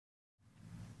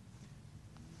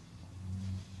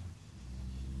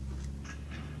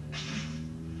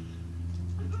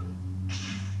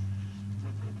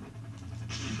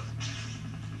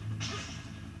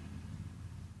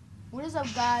what's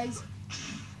up, guys?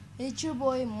 It's your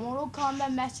boy Mortal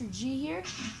Kombat Master G here.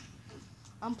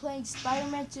 I'm playing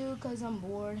Spider-Man 2 because I'm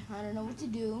bored. I don't know what to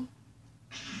do.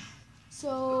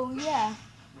 So yeah,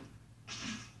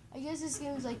 I guess this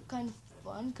game is like kind of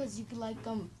fun because you could like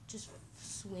just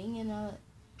swing and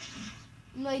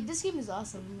like this game is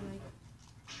awesome.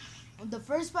 Like the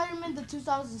first Spider-Man, the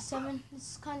 2007,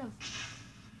 it's kind of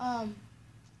I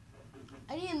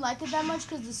didn't like it that much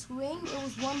because the swing, it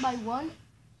was 1 by 1.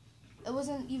 It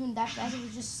wasn't even that fast, it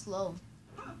was just slow.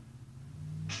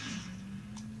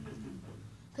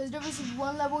 Because there was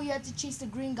one level you had to chase the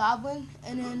Green Goblin,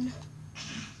 and then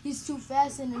he's too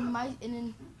fast, and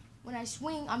then when I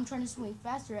swing, I'm trying to swing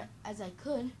faster as I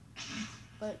could,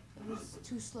 but it was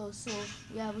too slow, so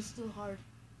yeah, it was still hard.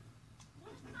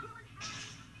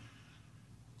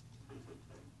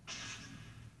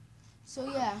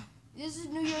 So yeah, this is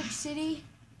New York City,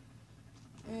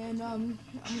 and I'm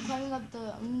climbing up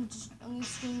I'm gonna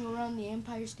swing around the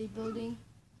Empire State Building.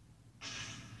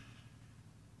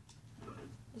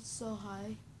 It's so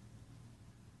high.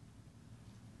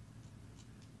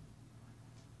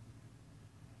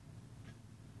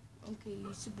 Okay,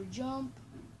 super jump.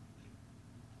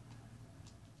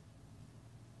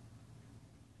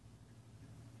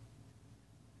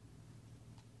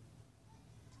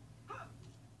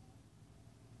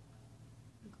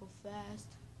 Go fast.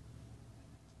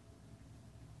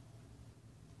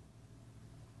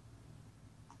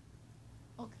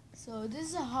 Okay, so this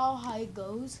is how high it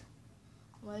goes.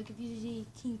 Like if you see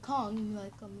King Kong,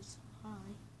 like so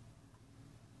high.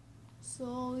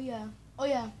 So yeah. Oh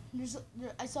yeah,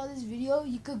 I saw this video.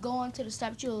 You could go onto the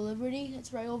Statue of Liberty.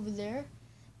 It's right over there.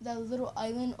 That little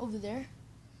island over there.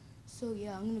 So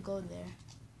yeah, I'm gonna go there.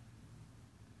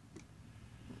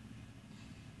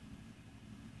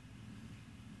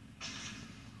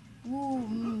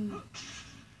 Ooh,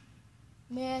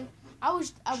 man, I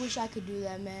wish I could do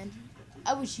that, man.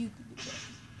 I wish you could do that.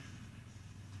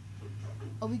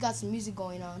 Oh, we got some music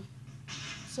going on,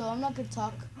 so I'm not gonna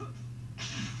talk.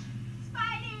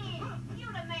 Spidey, you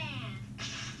the man.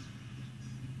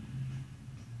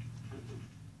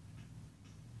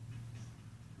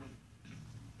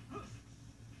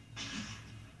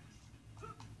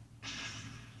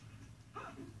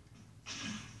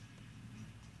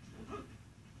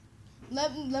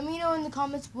 Let me know in the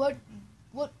comments what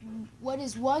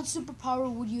is one superpower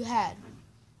would you had?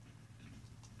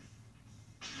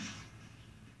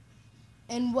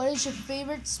 And what is your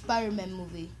favorite Spider-Man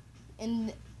movie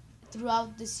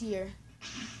throughout this year?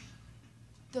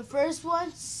 The first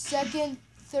one, second,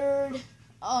 third,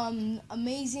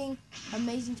 Amazing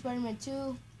Spider-Man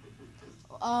 2,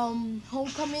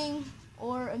 Homecoming,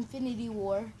 or Infinity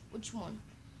War. Which one?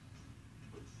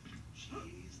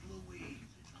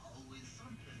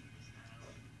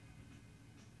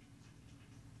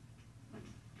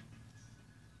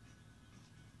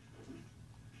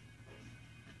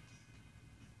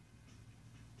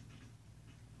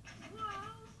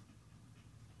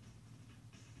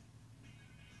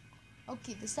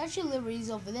 Okay, the Statue of Liberty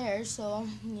is over there, so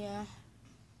yeah,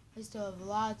 I still have a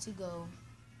lot to go.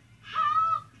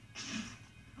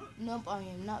 Nope, I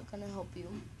am not gonna help you.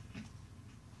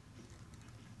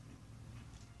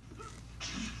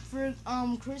 For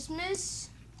Christmas,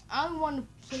 I want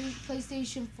to play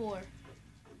PlayStation 4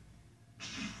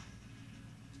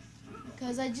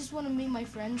 because I just want to meet my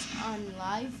friends on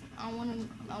live. I want to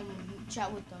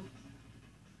chat with them.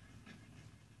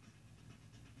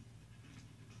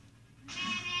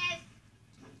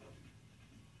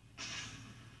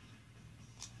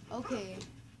 Okay.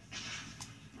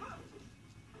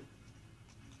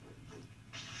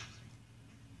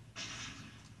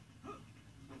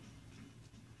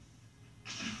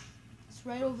 It's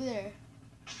right over there.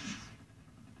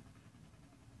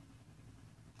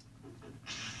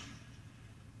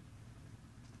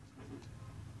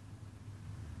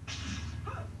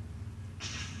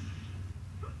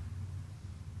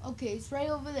 Okay, it's right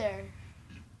over there.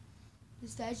 The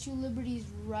Statue of Liberty is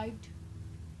right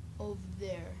over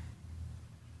there.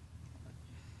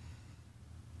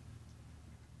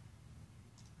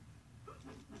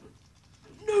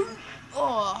 No!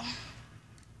 Oh!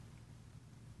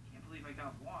 Can't believe I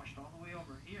got washed all the way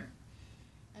over here.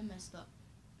 I messed up.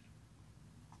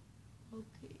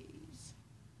 Okay.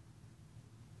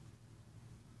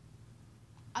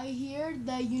 I hear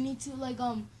that you need to like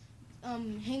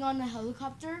hang on a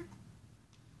helicopter.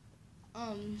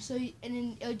 So and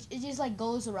then it just like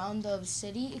goes around the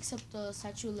city except the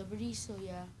Statue of Liberty. So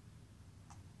yeah.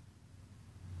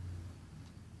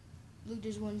 Look,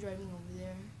 there's one driving over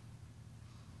there.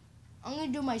 I'm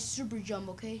gonna do my super jump,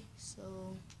 okay?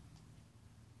 So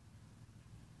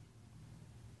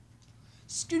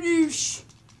Skadoosh.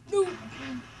 No.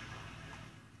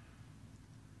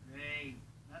 Hey,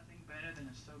 nothing better than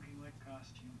a soaking wet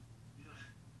costume. Ugh.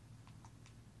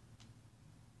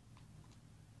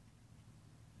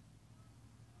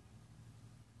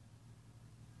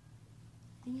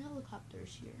 I think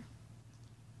helicopter's here.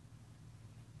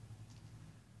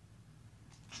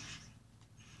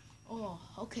 Oh,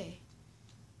 okay.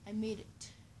 I made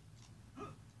it.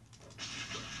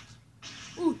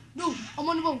 Oh, no, I'm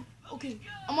on the boat. Okay,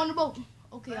 I'm on the boat.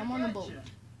 Okay, I'm on the boat.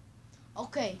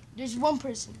 Okay, there's one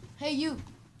person. Hey, you.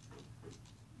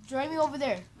 Drive me over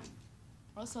there.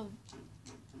 Also,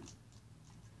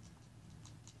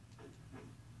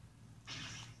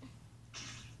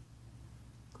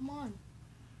 come on.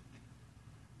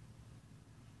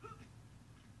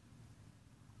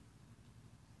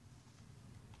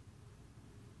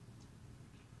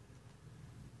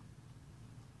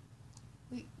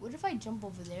 Wait, what if I jump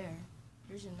over there?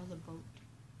 There's another boat.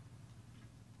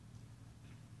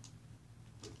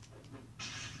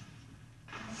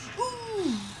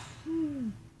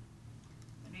 Ooh.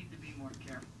 I need to be more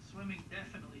careful. Swimming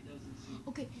definitely doesn't suit me.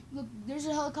 Okay, look, there's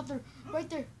a helicopter right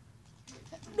there.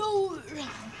 No! Can't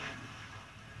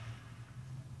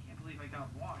believe I got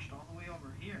washed all the way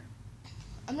over here.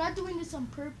 I'm not doing this on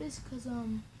purpose because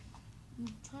I'm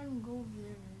trying to go over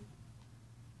there.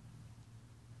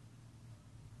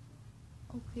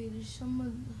 Okay, there's some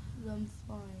of them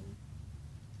flying.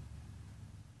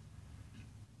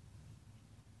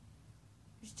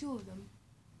 There's two of them.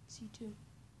 I see two.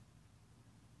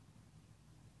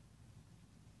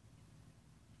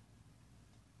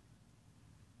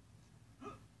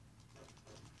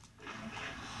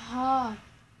 Ha!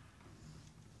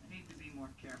 I need to be more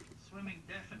careful. Swimming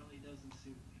definitely doesn't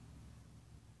suit me.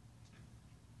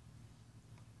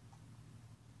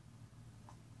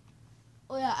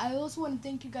 Oh yeah, I also want to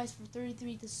thank you guys for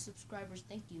 33 subscribers.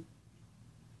 Thank you.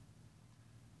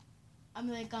 I'm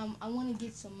like I want to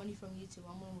get some money from YouTube.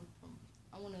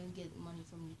 I want to get money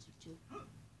from YouTube too. Oh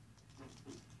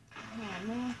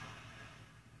man.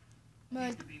 I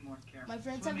need to be more careful. My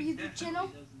friends have a Swimming YouTube definitely channel.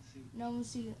 doesn't suit me. Now we'll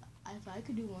see if I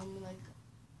could do one. Like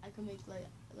I could make like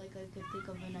I could think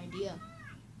of an idea.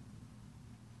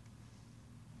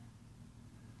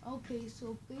 Okay,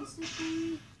 so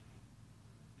basically,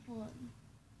 hold on.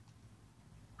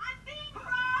 I'm being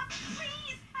robbed!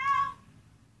 Please help!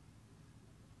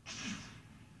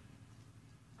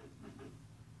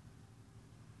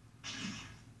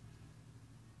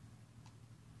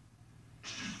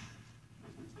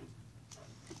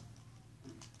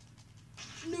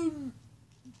 No.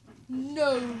 No.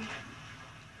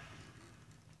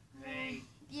 Hey,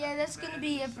 Yeah, that's gonna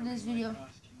be it for this video.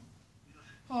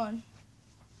 Hold on.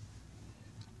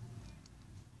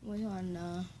 Wait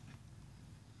on.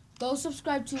 Go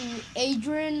subscribe to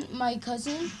Adrian, my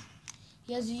cousin.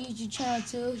 He has a YouTube channel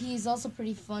too. He's also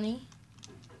pretty funny.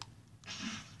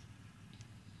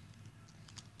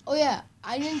 Oh yeah,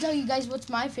 I didn't tell you guys what's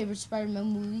my favorite Spider-Man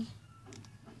movie.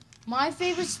 My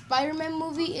favorite Spider-Man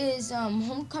movie is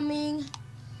Homecoming,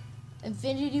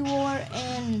 Infinity War,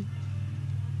 and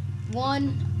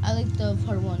one. I like the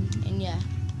part one, and yeah.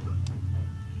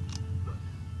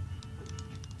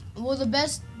 Well, the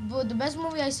best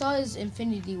movie I saw is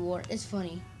Infinity War. It's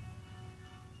funny.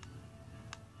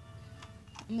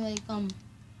 I'm like,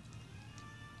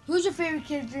 who's your favorite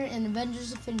character in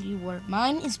Avengers Infinity War?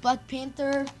 Mine is Black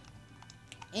Panther,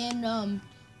 and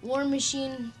War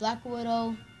Machine, Black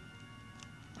Widow,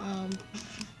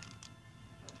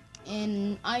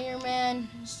 and Iron Man,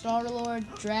 Star-Lord,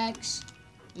 Drax,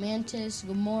 Mantis,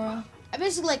 Gamora. I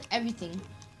basically like everything.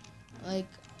 Like,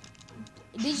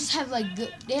 they just have like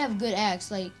good. They have good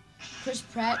acts. Like Chris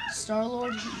Pratt,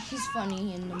 Star-Lord. He's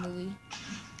funny in the movie.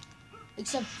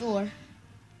 Except Thor.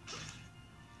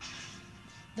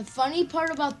 The funny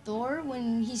part about Thor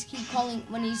when he's keep calling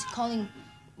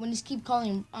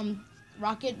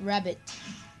Rocket Rabbit.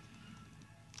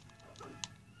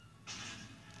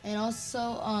 And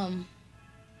also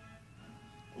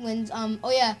when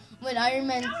Iron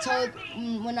Man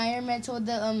told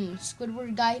the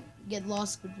Squidward guy, get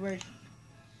lost, Squidward.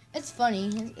 It's funny.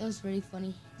 It was really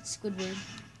funny. It's Squidward.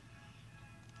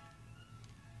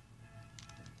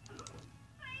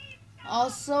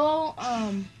 Also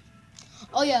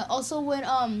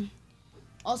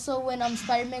when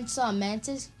Spider-Man saw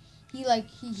Mantis, he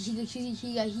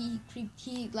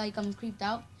creeped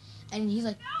out, and he's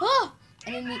like, ah!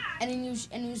 And then he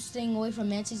was staying away from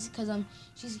Mantis because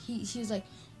she was like,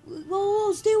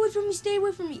 whoa, stay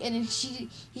away from me, and then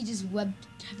he just webbed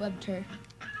her.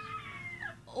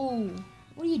 Oh,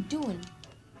 what are you doing?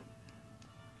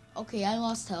 Okay, I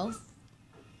lost health.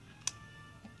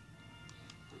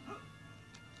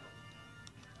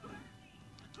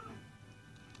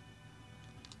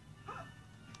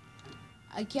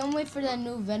 I can't wait for that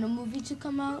new Venom movie to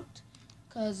come out.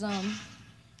 Cause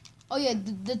oh yeah,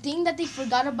 the thing that they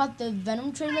forgot about the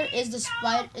Venom trailer is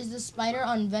the spider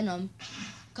on Venom.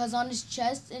 Cause on his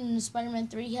chest in Spider-Man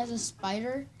 3 he has a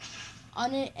spider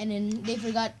on it, and then they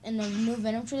forgot in the new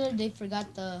Venom trailer they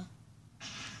forgot the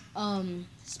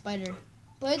spider.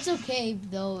 But it's okay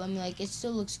though. I mean, like, it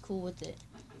still looks cool with it.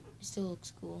 It still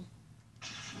looks cool.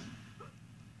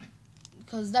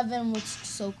 Cause that Venom looks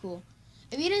so cool.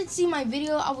 If you didn't see my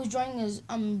video, I was drawing as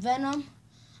Venom.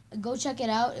 Go check it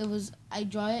out. I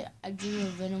drew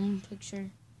a Venom picture.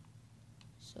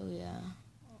 So yeah,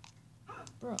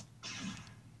 bro.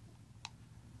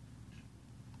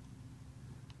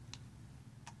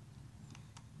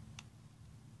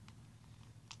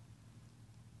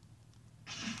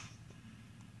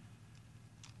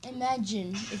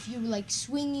 Imagine if you were like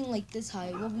swinging like this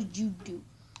high. What would you do?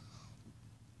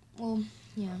 Well,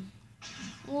 yeah.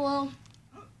 Well,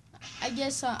 I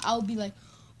guess I'll be like,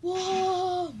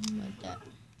 whoa, like that.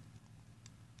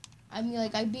 I mean,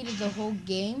 like, I beat it the whole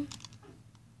game,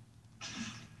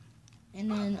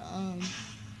 and then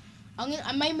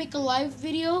I might make a live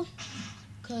video,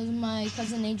 cause my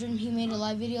cousin Adrian, he made a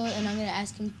live video, and I'm gonna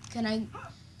ask him,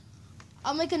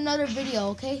 I'll make another video,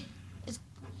 okay? It's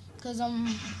cause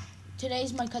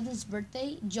today's my cousin's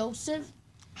birthday, Joseph,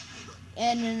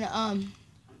 and then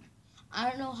I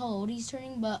don't know how old he's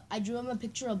turning, but I drew him a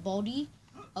picture of Baldi,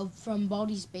 from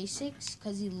Baldi's Basics,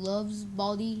 because he loves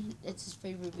Baldi. It's his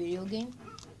favorite video game.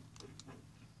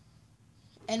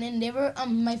 And then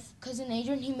my cousin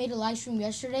Adrian, he made a live stream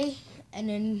yesterday, and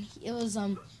then it was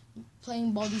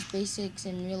playing Baldi's Basics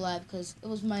in real life, because it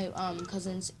was my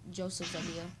cousin's Joseph's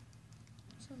video.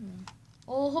 So, yeah.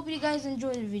 Well, hope you guys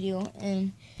enjoyed the video,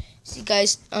 and see you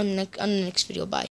guys on the next video. Bye.